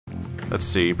Let's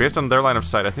see. Based on their line of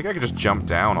sight, I think I could just jump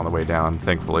down on the way down,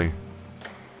 thankfully.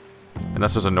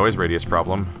 Unless there's a noise radius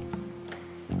problem.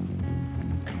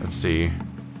 Let's see.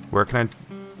 Where can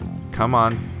I... Come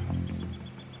on.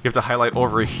 You have to highlight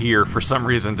over here for some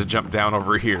reason to jump down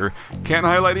over here. Can't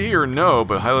highlight here, no,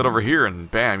 but highlight over here and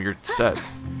bam, you're set.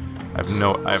 I have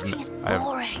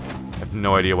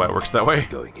no idea why it works that way.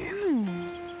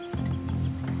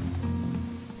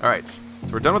 Alright,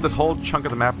 so we're done with this whole chunk of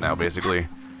the map now, basically.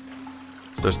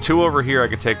 So there's 2 over here I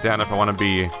can take down if I want to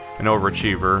be an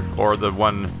overachiever, or the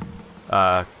one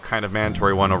kind of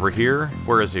mandatory one over here.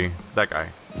 Where is he? That guy.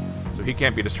 So he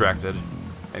can't be distracted.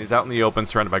 And he's out in the open,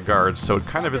 surrounded by guards, so it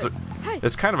kind of is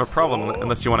it's kind of a problem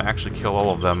unless you want to actually kill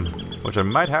all of them, which I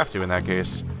might have to in that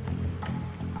case.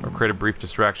 Or create a brief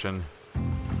distraction.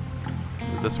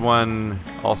 This one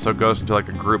also goes into like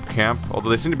a group camp, although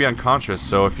they seem to be unconscious,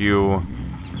 so if you...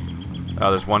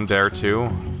 there's one there too.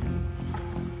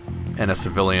 And a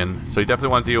civilian. So you definitely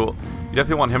want to deal... You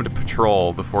definitely want him to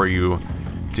patrol before you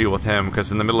deal with him,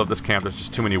 because in the middle of this camp there's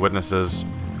just too many witnesses.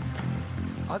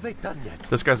 Are they done yet?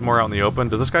 This guy's more out in the open.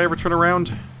 Does this guy ever turn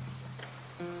around?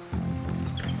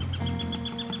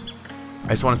 I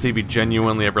just want to see if he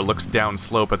genuinely ever looks down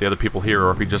slope at the other people here,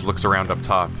 or if he just looks around up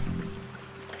top.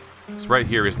 So right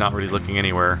here, he's not really looking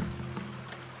anywhere.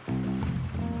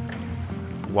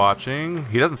 Watching.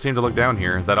 He doesn't seem to look down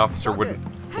here. That officer would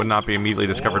not be immediately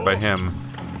discovered by him.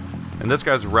 And this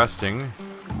guy's resting.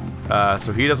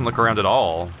 So he doesn't look around at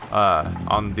all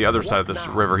on the other side of this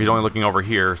river. He's only looking over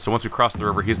here. So once we cross the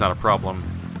river, he's not a problem.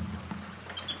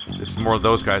 It's more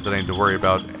those guys that I need to worry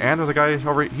about. And there's a guy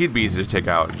over here. He'd be easy to take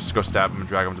out. Just go stab him and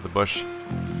drag him to the bush.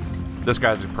 This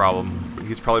guy's a problem.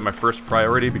 He's probably my first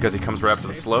priority because he comes right up to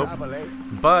the slope.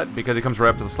 But because he comes right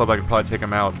up to the slope, I can probably take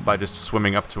him out by just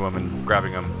swimming up to him and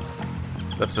grabbing him.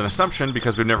 That's an assumption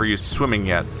because we've never used swimming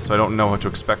yet, so I don't know what to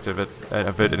expect of it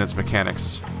and its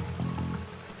mechanics.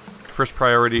 First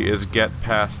priority is get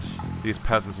past these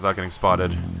peasants without getting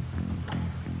spotted.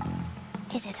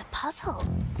 Is it a puzzle?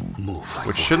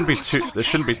 Which shouldn't be too. This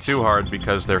shouldn't be too hard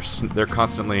because they're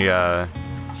constantly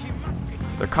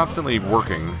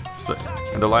working, so,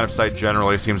 and their line of sight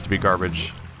generally seems to be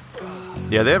garbage.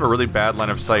 Yeah, they have a really bad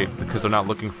line of sight because they're not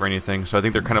looking for anything. So I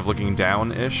think they're kind of looking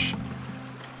down-ish.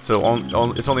 So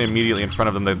it's only immediately in front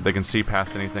of them that they can see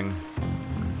past anything.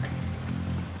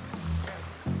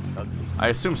 I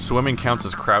assume swimming counts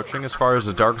as crouching as far as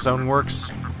the dark zone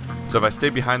works. So if I stay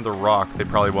behind the rock, they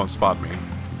probably won't spot me.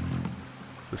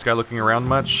 This guy looking around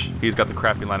much? He's got the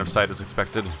crappy line of sight as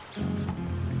expected.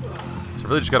 So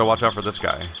really just gotta watch out for this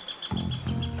guy.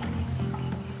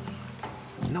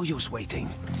 No use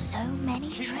waiting. So many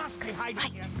tricks.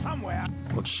 Right. Somewhere.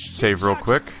 Let's save real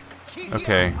quick.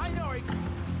 Okay.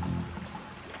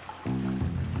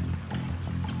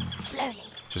 Slowly.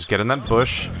 Just get in that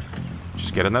bush.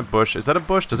 Just get in that bush. Is that a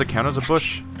bush? Does it count as a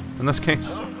bush in this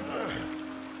case?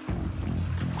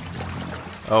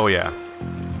 Oh yeah.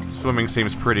 Swimming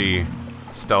seems pretty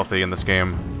stealthy in this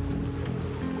game.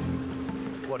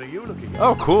 What are you looking at?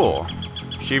 Oh, cool.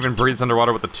 She even breathes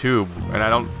underwater with a tube,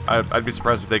 and I'd be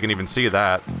surprised if they can even see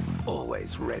that.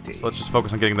 Always ready. So let's just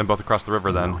focus on getting them both across the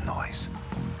river then. No noise.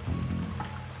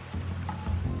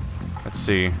 Let's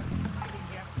see.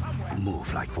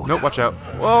 Move like water. Nope, watch out.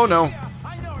 Whoa, no.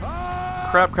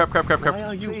 Crap, crap, crap, crap, Why crap.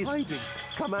 are you hiding?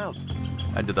 Come out.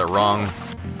 I did that wrong.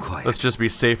 Quiet. Let's just be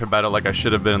safe about it like I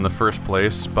should have been in the first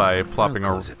place by plopping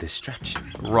a distraction.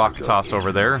 rock toss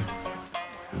over there.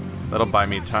 That'll buy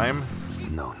me time.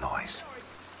 No noise.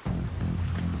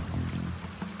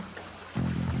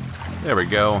 There we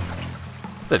go.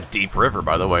 It's a deep river,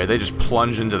 by the way. They just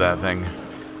plunge into that thing.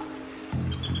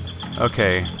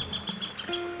 Okay.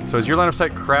 So is your line of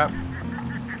sight crap?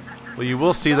 Well, you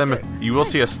will see them. You will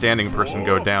see a standing person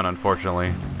go down,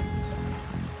 unfortunately.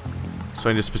 So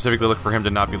I need to specifically look for him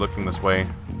to not be looking this way.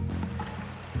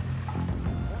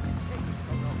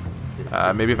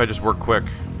 Maybe if I just work quick.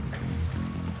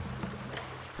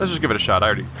 Let's just give it a shot.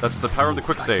 That's the power of the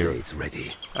quick save.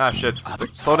 Ready. Ah, shit.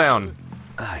 Slow down.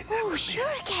 I never Oh, sure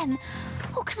miss. again.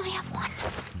 Oh, can I have one?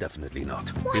 Definitely not.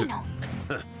 Why not?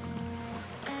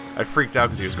 I freaked out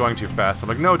because he was going too fast. I'm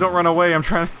like, no, don't run away. I'm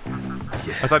trying to...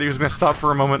 Yeah. I thought he was going to stop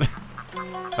for a moment.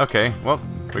 Okay, well,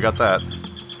 we got that.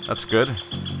 That's good.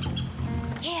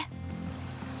 Here.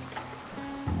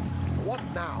 What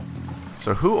now?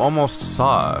 So who almost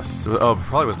saw us? Oh,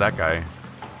 probably was that guy.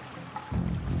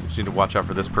 Just need to watch out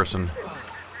for this person.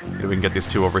 Maybe we can get these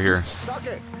two over here.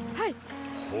 Hey.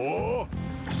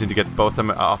 Just need to get both of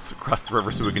them off across the river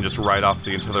so we can just ride off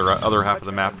the entire other half of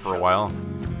the map for a while.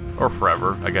 Or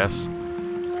forever, I guess.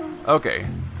 Okay.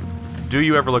 Do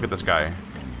you ever look at this guy?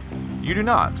 You do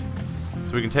not.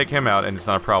 So we can take him out and it's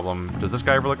not a problem. Does this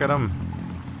guy ever look at him?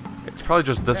 It's probably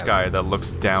just this guy that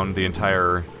looks down the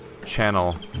entire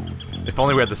channel. If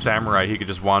only we had the samurai, he could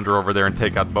just wander over there and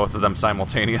take out both of them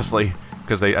simultaneously.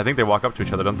 Because I think they walk up to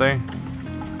each other, don't they?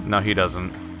 No, he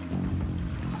doesn't.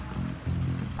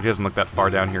 He doesn't look that far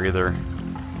down here either.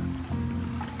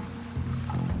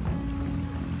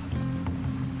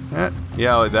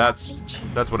 Yeah,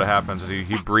 that's what happens. Is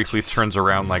he briefly turns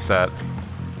around like that.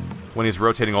 When he's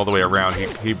rotating all the way around,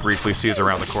 he briefly sees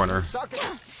around the corner.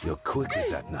 You're quick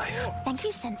as that knife. Thank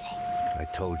you, Sensei. I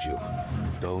told you,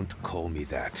 don't call me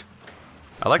that.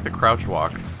 I like the crouch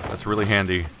walk. That's really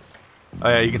handy. Oh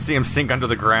yeah, you can see him sink under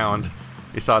the ground.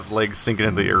 He saw his legs sinking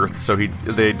into the earth, so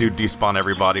they do despawn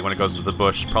everybody when it goes into the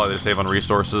bush, probably to save on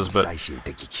resources, but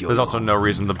there's also no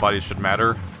reason the bodies should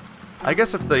matter. I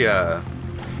guess if the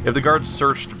guards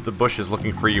searched the bushes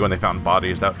looking for you and they found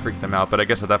bodies, that would freak them out, but I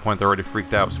guess at that point they're already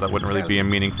freaked out, so that wouldn't really be a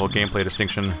meaningful gameplay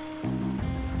distinction.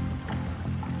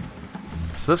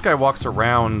 So this guy walks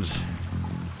around...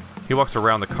 He walks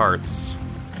around the carts,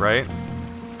 right?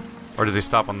 Or does he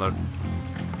stop on the...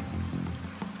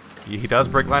 He does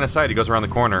break line of sight, he goes around the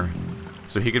corner.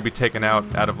 So he could be taken out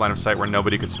of line of sight where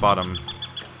nobody could spot him.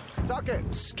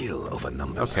 Skill over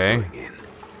numbers. Okay.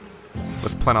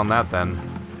 Let's plan on that then.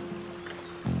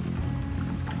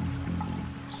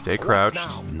 Stay crouched.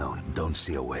 No, don't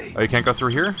see a way. Oh, you can't go through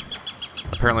here?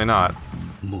 Apparently not.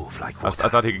 Move like I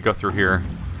thought he could go through here.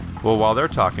 Well, while they're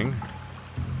talking,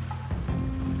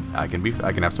 I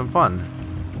can have some fun.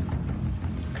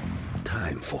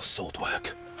 Time for sword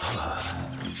work.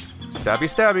 Stabby,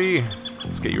 stabby.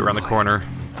 Let's get you around the corner.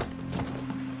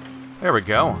 There we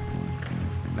go.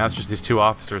 Now it's just these two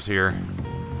officers here.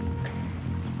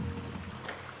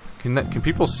 Can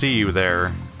people see you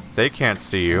there? They can't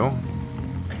see you.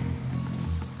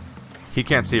 He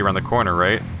can't see around the corner,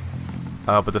 right?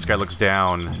 But this guy looks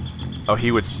down. Oh, he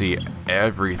would see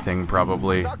everything,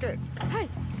 probably.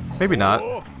 Maybe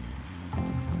not.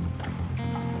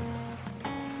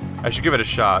 I should give it a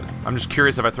shot. I'm just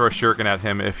curious if I throw a shuriken at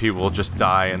him, if he will just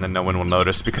die and then no one will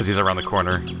notice because he's around the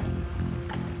corner.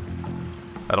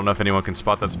 I don't know if anyone can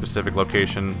spot that specific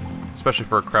location, especially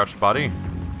for a crouched body.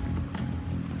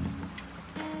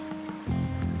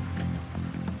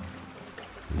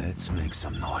 Let's make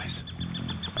some noise.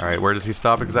 Alright, where does he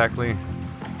stop exactly?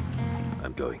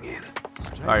 I'm going in.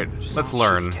 Alright, let's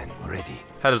learn. Ready.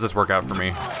 How does this work out for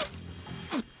me?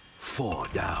 4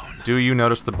 down. Do you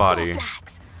notice the body? 4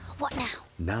 flags. What now?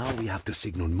 Now we have to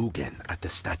signal Mugen at the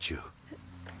statue.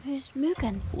 Who's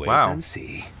Mugen? Wait Wow. and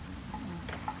see.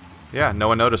 Yeah, no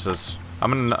one notices.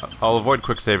 I'll avoid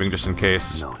quick saving just in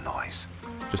case. No noise.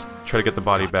 Just try to get the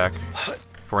body back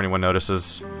before anyone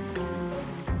notices.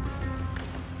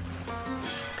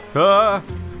 Ah!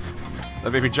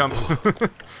 That made me jump.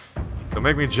 Don't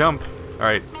make me jump.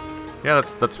 Alright. Yeah,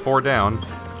 that's 4 down.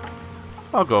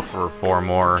 I'll go for 4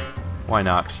 more. Why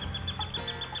not?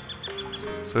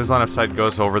 So his line of sight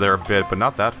goes over there a bit, but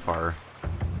not that far.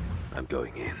 I'm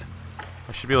going in.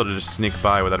 I should be able to just sneak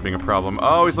by without it being a problem.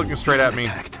 Oh, he's looking straight at me.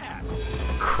 Attacked.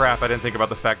 Crap, I didn't think about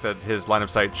the fact that his line of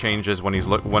sight changes when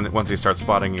once he starts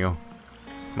spotting you.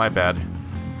 My bad.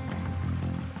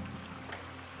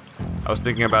 I was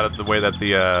thinking about it the way that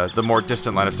the more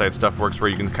distant line of sight stuff works, where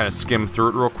you can kind of skim through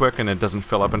it real quick and it doesn't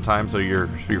fill up in time, so you're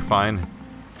fine.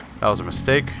 That was a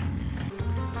mistake.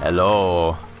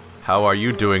 Hello. How are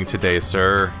you doing today,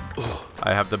 sir?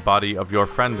 I have the body of your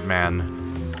friend,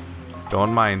 man.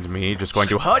 Don't mind me, just going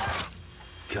to hut.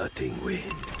 Cutting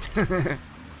wind.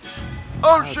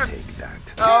 Oh shit! Take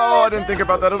that. Oh, I didn't think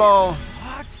about that at all.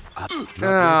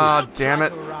 Ah, damn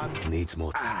it. Needs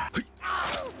more.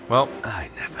 Well, I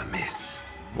never miss.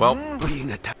 well,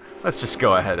 Being attacked. let's just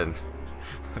go ahead and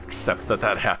accept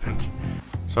that happened.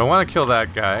 So I want to kill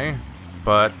that guy,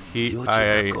 but he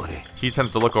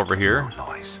tends to look over here. No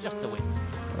noise.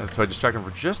 So I distract him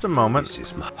for just a moment, This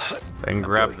is my. then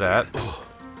grab that.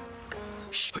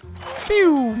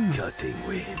 Cutting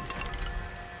wind.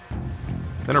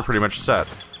 Then we're pretty much set.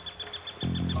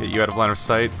 Get you out of line of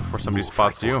sight before somebody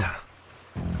spots you.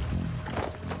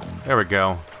 There we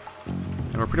go.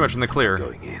 And we're pretty much in the clear.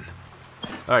 Going in.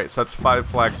 Alright, so that's 5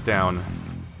 flags down.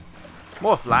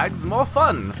 More flags, more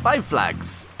fun. 5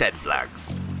 flags. Dead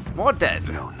flags. More dead.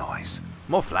 No noise.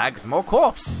 More flags, more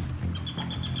corpse.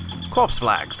 Corpse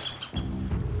flags.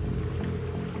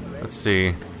 Let's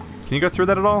see. Can you go through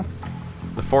that at all?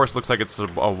 The forest looks like it's a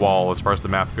wall as far as the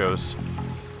map goes.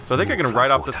 So I think I can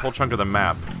write off this whole chunk of the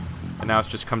map. And now it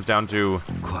just comes down to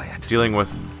Quiet. dealing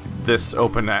with this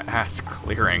open-ass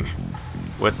clearing.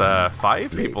 With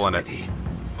 5 people in it. Ready.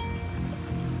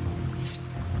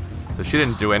 So she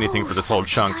didn't do anything for this whole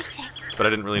chunk. Exciting. but I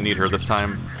didn't really need her this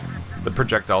time. The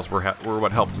projectiles were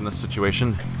what helped in this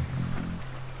situation.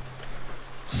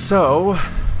 So,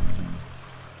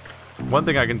 one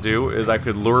thing I can do is I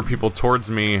could lure people towards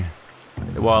me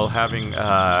while having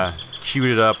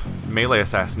queued up melee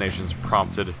assassinations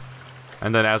prompted.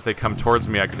 And then as they come towards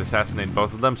me, I could assassinate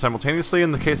both of them simultaneously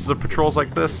in the cases of patrols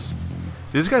like this.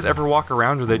 Do these guys ever walk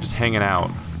around, or are they just hanging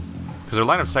out? Because their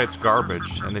line of sight's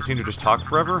garbage, and they seem to just talk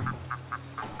forever.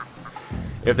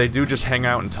 If they do just hang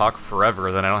out and talk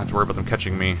forever, then I don't have to worry about them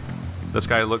catching me. This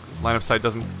guy, look, line of sight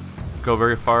doesn't go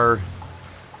very far.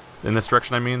 In this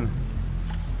direction, I mean.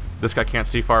 This guy can't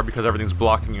see far because everything's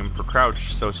blocking him for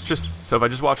crouch, so it's just... So if I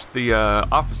just watch the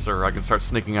officer, I can start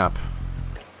sneaking up.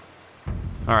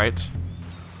 Alright.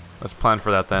 Let's plan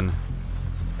for that then.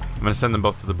 I'm gonna send them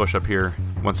both to the bush up here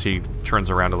once he turns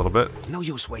around a little bit. No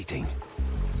use waiting.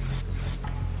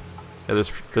 Yeah,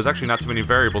 there's actually not too many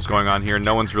variables going on here.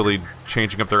 No one's really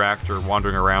changing up their act or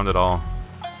wandering around at all.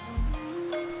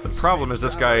 The problem is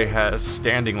this guy has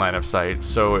standing line of sight,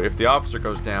 so if the officer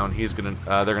goes down, they're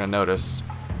gonna notice.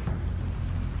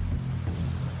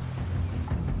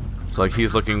 So like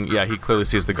he's looking, yeah, he clearly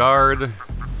sees the guard.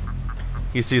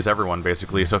 He sees everyone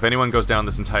basically, so if anyone goes down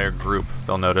this entire group,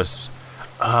 they'll notice.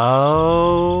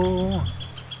 Oh,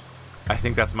 I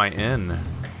think that's my in.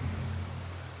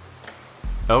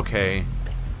 Okay.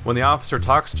 When the officer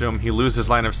talks to him, he loses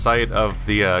line of sight of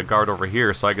the guard over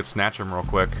here, so I could snatch him real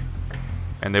quick.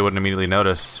 And they wouldn't immediately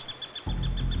notice.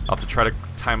 I'll have to try to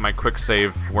time my quick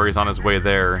save where he's on his way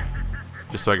there,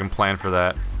 just so I can plan for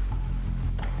that.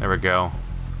 There we go.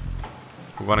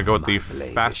 We want to go with the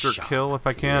faster kill if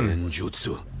I can.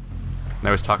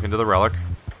 Now he's talking to the relic.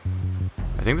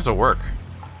 I think this will work.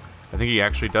 I think he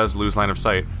actually does lose line of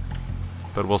sight,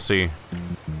 but we'll see.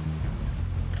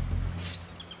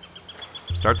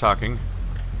 Start talking.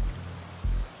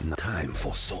 No time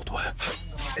for sword work.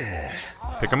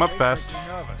 Pick him up fast.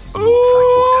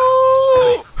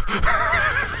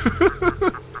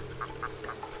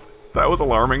 That was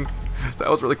alarming. That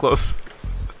was really close.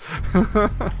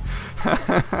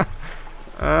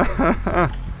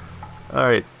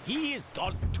 Alright. He is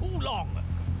gone too long.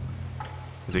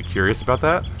 Is he curious about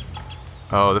that?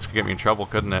 Oh, this could get me in trouble,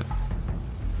 couldn't it?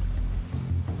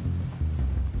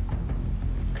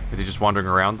 Is he just wandering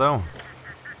around, though?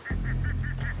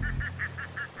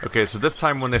 Okay, so this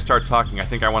time when they start talking, I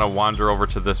think I want to wander over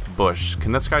to this bush.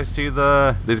 Can this guy see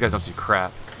the... These guys don't see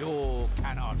crap. You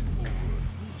cannot fool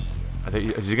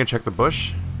me. Is he gonna check the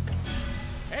bush?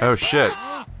 Oh, shit.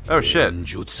 Oh, shit.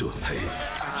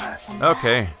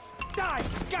 Okay.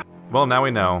 Well, now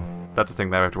we know. That's a thing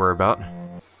that I have to worry about.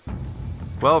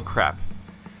 Well, crap.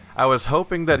 I was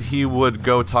hoping that he would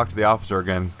go talk to the officer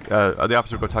again. The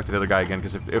officer would go talk to the other guy again,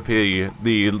 because if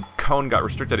the cone got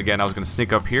restricted again, I was going to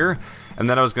sneak up here, and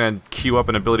then I was going to queue up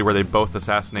an ability where they both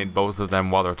assassinate both of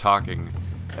them while they're talking,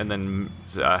 and then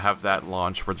have that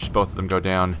launch where just both of them go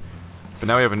down. But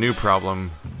now we have a new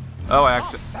problem. Oh, I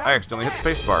accidentally hit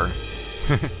spacebar.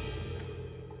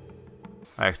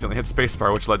 I accidentally hit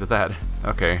spacebar, which led to that.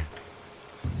 Okay.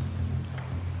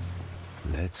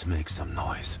 Let's make some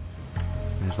noise.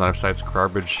 His line of sight's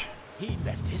garbage. He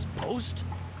left his post.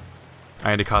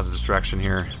 I need to cause a distraction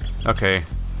here. Okay.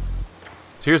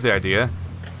 So here's the idea.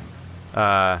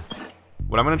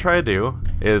 What I'm going to try to do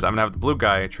is I'm going to have the blue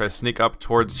guy try to sneak up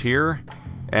towards here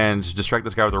and distract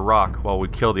this guy with a rock while we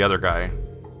kill the other guy.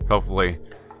 Hopefully.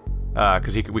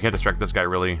 Because we can't distract this guy,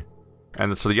 really.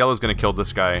 And so the yellow's going to kill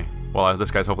this guy while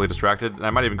this guy's hopefully distracted. And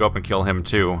I might even go up and kill him,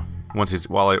 too,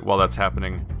 while that's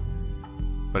happening.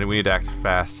 But we need to act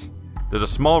fast. There's a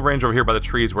small range over here by the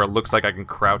trees where it looks like I can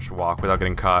crouch walk without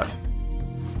getting caught.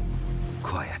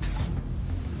 Quiet.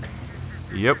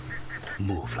 Yep.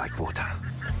 Move like water.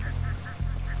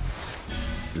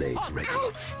 Blades ready.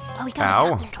 Oh, we got Ow.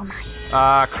 it up, little man.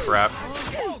 Ah, crap.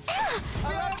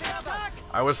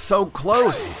 I was so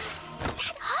close! That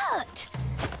hurt.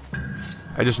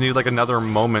 I just need like another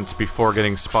moment before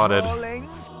getting spotted.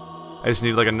 I just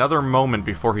need like another moment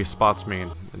before he spots me.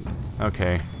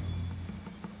 Okay.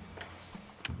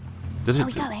 Are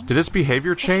we going? Did its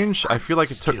behavior change? I feel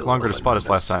like it took longer to spot us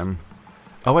last time.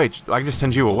 Oh wait, I can just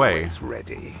send you away. Always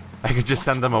ready. I can just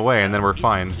send them away and then we're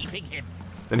fine. Keeping him.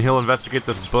 Then he'll investigate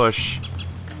this bush.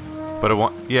 But it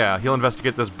won't... Yeah, he'll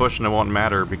investigate this bush and it won't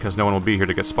matter because no one will be here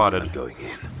to get spotted. Going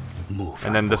in. Move.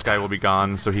 And then this guy will be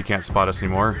gone, so he can't spot us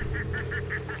anymore.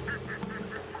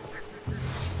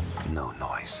 No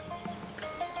noise.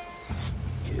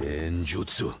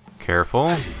 Genjutsu.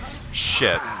 Careful.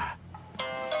 Shit.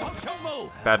 Don't you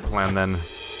move. Bad plan, then.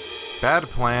 Bad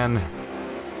plan.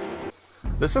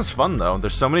 This is fun, though.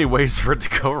 There's so many ways for it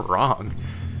to go wrong.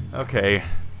 Okay.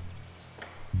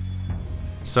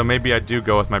 So maybe I do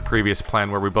go with my previous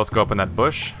plan where we both go up in that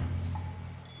bush.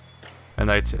 And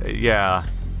yeah.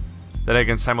 Then I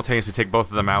can simultaneously take both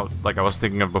of them out like I was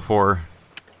thinking of before.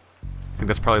 I think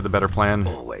that's probably the better plan.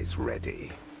 Always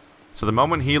ready. So the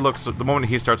moment he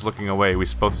starts looking away, we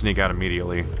both sneak out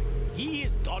immediately. He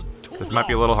is gone too This might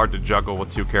be a little hard to juggle with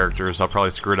two characters. I'll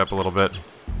probably screw it up a little bit.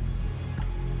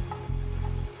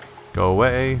 Go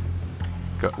away.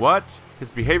 What? His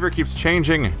behavior keeps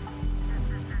changing.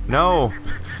 No.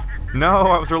 No,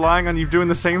 I was relying on you doing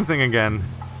the same thing again.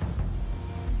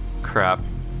 Crap.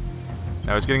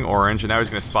 Now he's getting orange, and now he's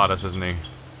gonna spot us, isn't he?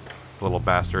 Little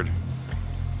bastard.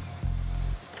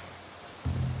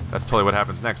 That's totally what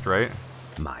happens next, right?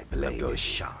 My blade is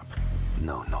sharp.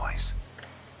 No noise.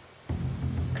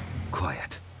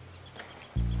 Quiet.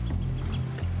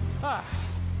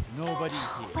 Nobody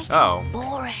here. Waiting's Oh.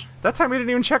 boring. That time he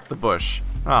didn't even check the bush.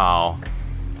 Oh.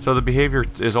 So the behavior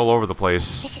is all over the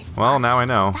place. This is Well, fun. now I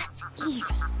know. That's easy.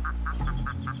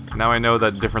 Now I know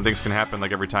that different things can happen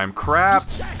like every time. Crap!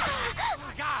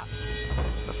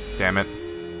 Damn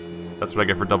it. That's what I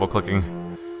get for double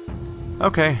clicking.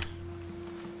 Okay.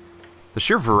 The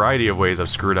sheer variety of ways I've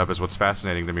screwed up is what's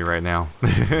fascinating to me right now.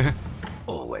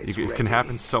 Always It ready. can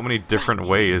happen so many different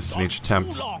ways in each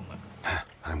attempt.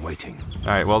 I'm waiting.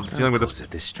 Alright, well, dealing with Cause this a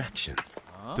distraction.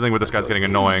 guy's getting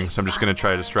annoying, so I'm just gonna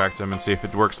try to distract him and see if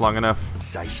it works long enough.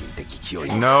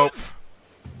 Nope.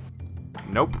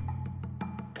 Nope.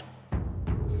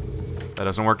 That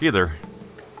doesn't work either.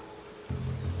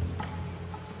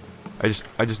 I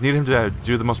just need him to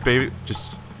do the most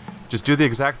just do the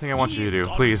exact thing I want you to do,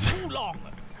 please.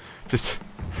 Just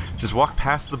walk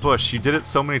past the bush. You did it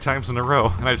so many times in a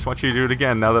row, and I just want you to do it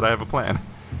again now that I have a plan.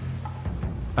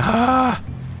 Ah!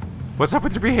 What's up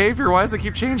with your behavior? Why does it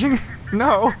keep changing?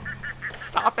 No!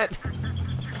 Stop it!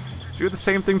 Do the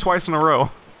same thing twice in a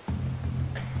row.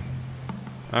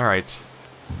 Alright.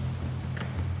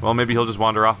 Well, maybe he'll just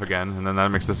wander off again, and then that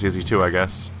makes this easy too, I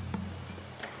guess.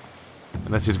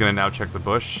 Unless he's gonna now check the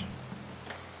bush.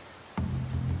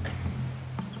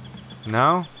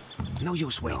 No? No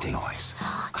use waiting. No noise.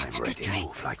 I'm That's a good ready. trick.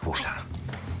 Move like water.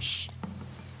 Shh.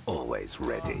 Always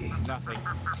ready. Nothing.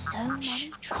 So many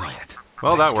tricks. Quiet.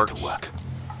 Well, Let's that get to works. work.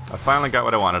 I finally got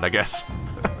what I wanted, I guess.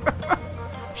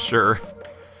 Sure.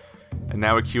 And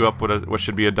now we queue up what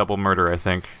should be a double murder, I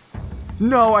think.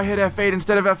 No, I hit F8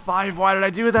 instead of F5. Why did I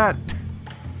do that?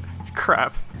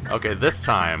 Crap. Okay, this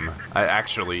time I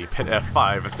actually hit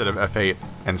F5 instead of F8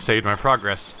 and saved my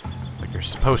progress like you're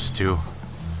supposed to.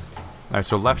 Alright,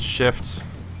 so left shift.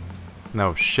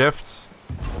 No, shift.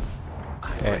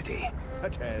 I'm ready.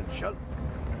 Attention.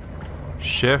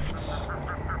 Shift.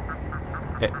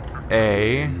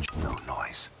 A. No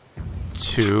noise.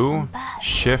 2.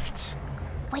 Shift.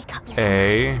 Wake up, little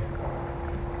A.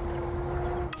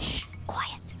 Shh.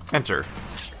 Quiet. Enter.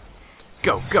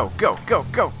 Go, go, go, go,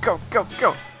 go, go, go,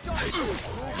 go.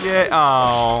 Yeah, oh.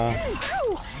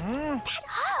 Ow! That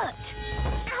hurt.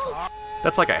 Ow.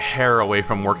 That's like a hair away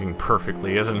from working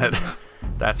perfectly, isn't it?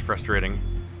 That's frustrating.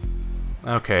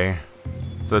 Okay.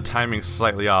 So the timing's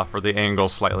slightly off, or the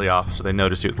angle's slightly off, so they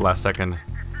notice you at the last second.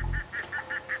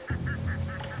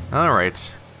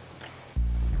 Alright.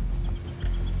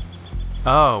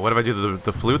 Oh, what if I do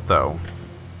the flute, though?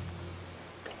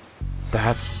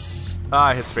 That's...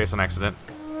 I hit space on accident.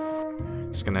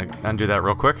 Just gonna undo that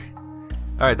real quick.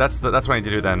 Alright, that's what I need to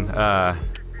do then.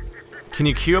 Can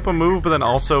you queue up a move, but then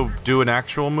also do an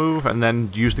actual move, and then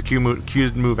use the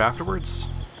queued move afterwards?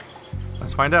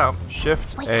 Let's find out.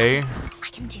 Shift Wake A. up. I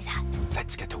can do that.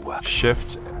 Let's get to work.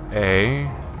 Shift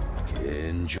A.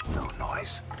 Enjoy. No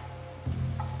noise.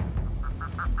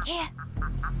 Here.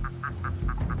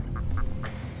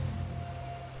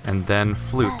 And then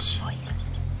flute. Voice.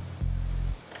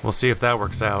 We'll see if that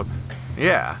works out.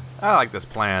 Yeah, I like this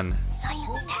plan.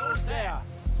 Silence text. There.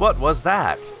 What was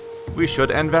that? We should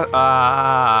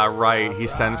right, he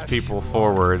sends people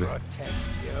forward. What?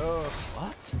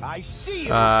 I see you.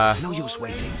 No use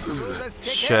waiting.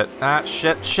 Shit.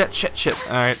 Shit.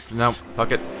 Alright, no,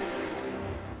 fuck it.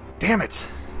 Damn it.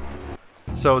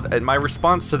 So, my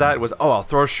response to that was, oh, I'll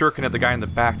throw a shuriken at the guy in the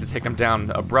back to take him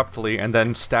down abruptly and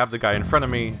then stab the guy in front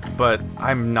of me, but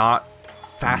I'm not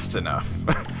fast enough.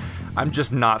 I'm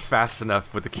just not fast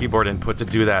enough with the keyboard input to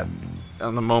do that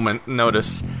on the moment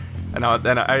notice. And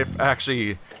I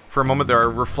actually, for a moment there, I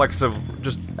reflexive,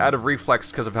 just out of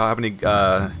reflex because of how many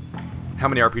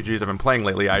RPGs I've been playing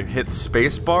lately, I hit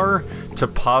spacebar to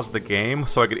pause the game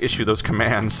so I could issue those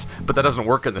commands, but that doesn't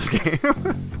work in this game.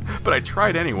 But I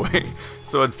tried anyway.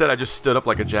 So instead I just stood up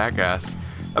like a jackass.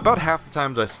 About half the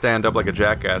times I stand up like a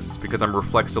jackass, it's because I'm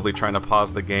reflexively trying to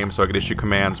pause the game so I can issue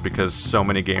commands, because so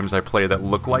many games I play that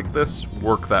look like this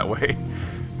work that way.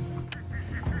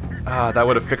 That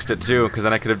would have fixed it too, because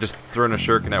then I could have just thrown a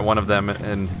shuriken at one of them,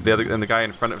 and the guy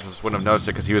in front of us wouldn't have noticed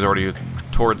it because he was already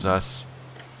towards us.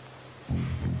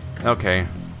 Okay.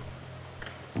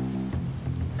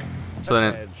 So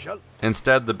then,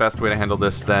 instead, the best way to handle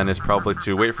this then is probably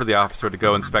to wait for the officer to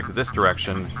go inspect this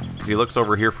direction, because he looks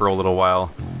over here for a little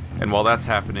while, and while that's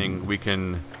happening, we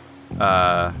can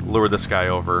lure this guy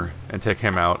over and take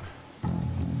him out.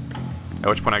 At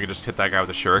which point I could just hit that guy with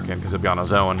a shuriken, because he'll be on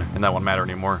his own, and that won't matter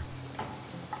anymore.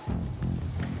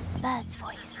 Bird's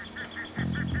voice.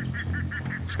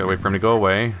 Just gotta wait for him to go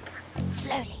away.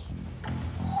 Slowly.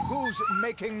 Who's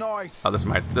making noise? Oh, this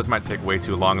might take way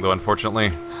too long, though, unfortunately.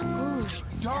 Ooh,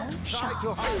 so sharp.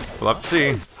 We'll have to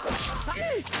see.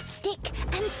 Stick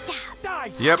and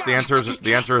stab. Yep, the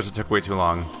answer is it took way too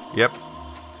long. Yep.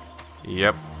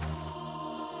 Yep.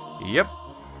 Yep.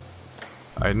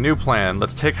 A new plan.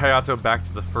 Let's take Hayato back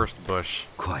to the first bush.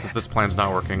 Quiet. Since this plan's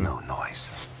not working. No noise.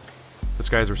 This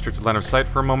guy's restricted line of sight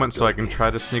for a moment, so I can try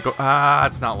to sneak.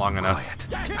 It's not long enough.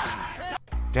 Quiet.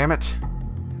 Damn it.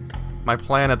 My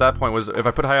plan at that point was if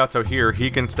I put Hayato here,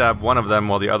 he can stab one of them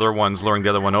while the other one's luring the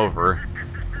other one over.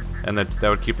 And that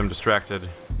would keep them distracted.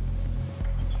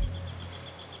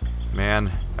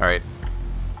 Man. Alright.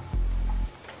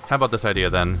 How about this idea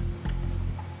then?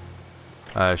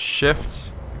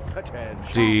 Shift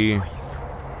D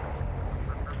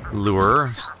lure.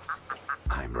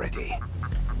 I'm ready.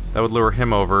 That would lure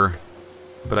him over.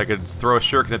 But I could throw a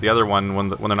shuriken at the other one when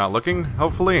they're not looking,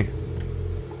 hopefully.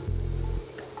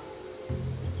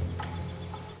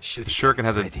 The shuriken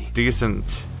has a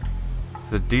decent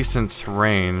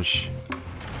range.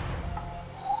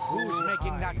 Who's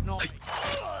making that noise?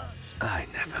 I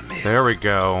never miss. There we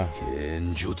go.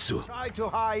 Genjutsu. Try to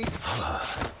hide.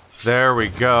 There we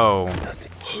go.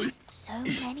 Nothing. So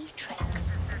many tricks.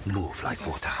 Move like This is a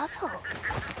water. puzzle.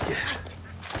 Yeah. Right.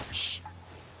 Shh.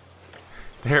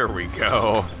 There we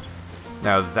go.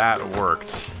 Now that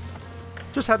worked.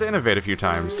 Just had to innovate a few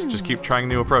times. Just keep trying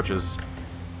new approaches.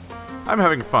 I'm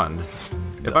having fun.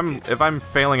 If I'm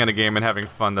failing in a game and having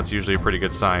fun, that's usually a pretty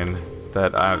good sign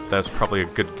that that's probably a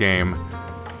good game.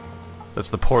 That's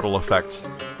the Portal effect.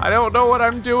 I don't know what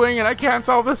I'm doing and I can't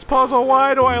solve this puzzle.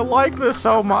 Why do I like this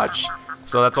so much?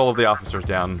 So that's all of the officers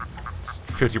down. It's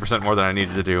 50% more than I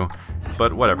needed to do.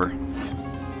 But whatever.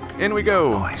 In we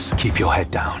go. Noise. Keep your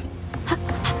head down.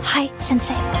 Hi,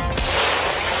 Sensei.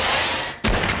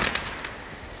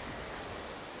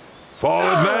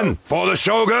 Forward, men! For the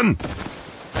Shogun!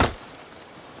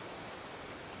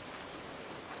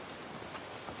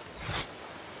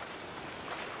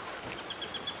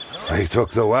 I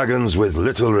took the wagons with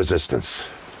little resistance.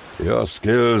 Your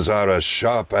skills are as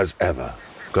sharp as ever.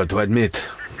 Got to admit,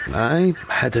 I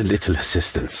had a little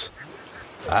assistance.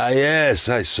 Ah, yes,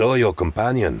 I saw your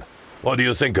companion. What do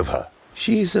you think of her?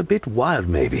 She's a bit wild,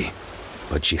 maybe,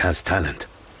 but she has talent.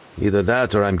 Either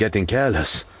that or I'm getting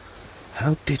careless.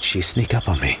 How did she sneak up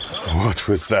on me? What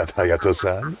was that,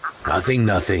 Hayato-san?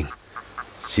 Nothing.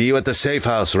 See you at the safe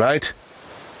house, right?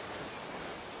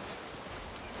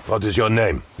 What is your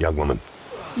name, young woman?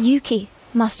 Yuki,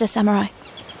 Master Samurai.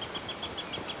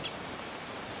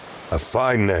 A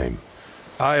fine name.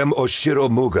 I am Oshiro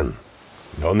Mugen.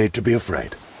 No need to be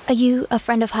afraid. Are you a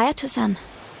friend of Hayato-san?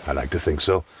 I like to think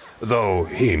so, though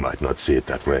he might not see it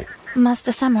that way.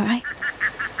 Master Samurai,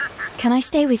 can I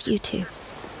stay with you two?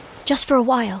 Just for a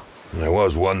while. I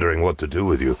was wondering what to do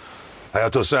with you.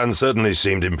 Hayato-san certainly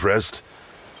seemed impressed.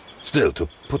 Still, to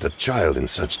put a child in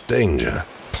such danger...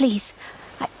 Please.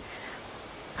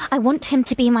 I want him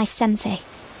to be my sensei.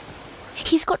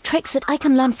 He's got tricks that I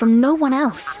can learn from no one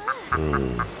else.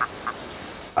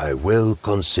 I will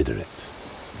consider it.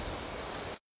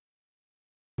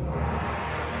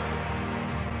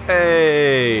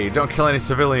 Hey, don't kill any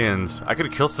civilians. I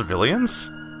could kill civilians?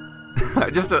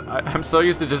 I'm so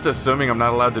used to just assuming I'm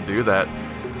not allowed to do that.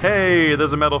 Hey,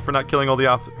 there's a medal for not killing all the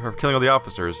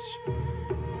officers.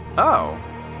 Oh.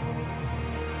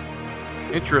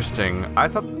 Interesting. I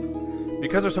thought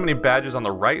because there's so many badges on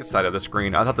the right side of the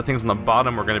screen, I thought the things on the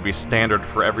bottom were going to be standard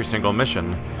for every single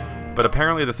mission. But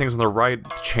apparently the things on the right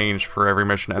change for every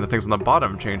mission, and the things on the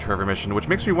bottom change for every mission, which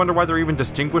makes me wonder why they're even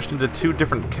distinguished into two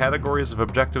different categories of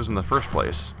objectives in the first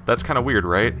place. That's kind of weird,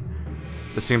 right?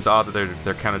 It seems odd that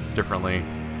they're counted differently.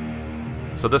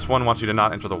 So this one wants you to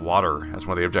not enter the water as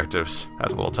one of the objectives.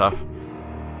 That's a little tough.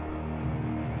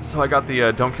 So I got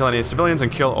the don't kill any civilians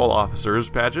and kill all officers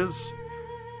badges.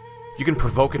 You can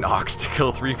provoke an ox to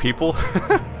kill 3 people.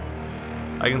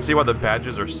 I can see why the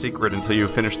badges are secret until you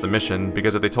finish the mission,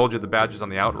 because if they told you the badges on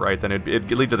the outright, then it'd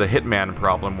lead to the Hitman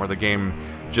problem, where the game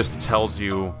just tells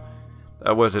you,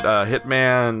 was it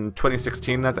Hitman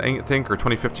 2016, I think, or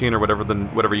 2015, or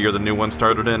whatever year the new one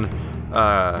started in,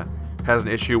 has an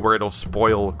issue where it'll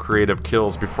spoil creative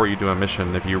kills before you do a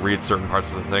mission if you read certain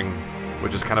parts of the thing,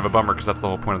 which is kind of a bummer, because that's the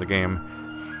whole point of the game.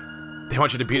 They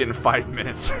want you to beat it in 5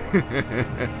 minutes.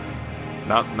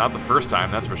 Not the first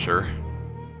time, that's for sure.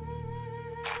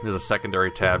 There's a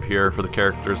secondary tab here for the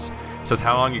characters. It says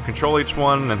how long you control each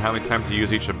one and how many times you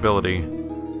use each ability.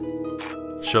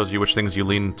 Shows you which things you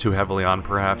lean too heavily on,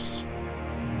 perhaps.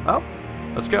 Well,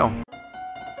 let's go.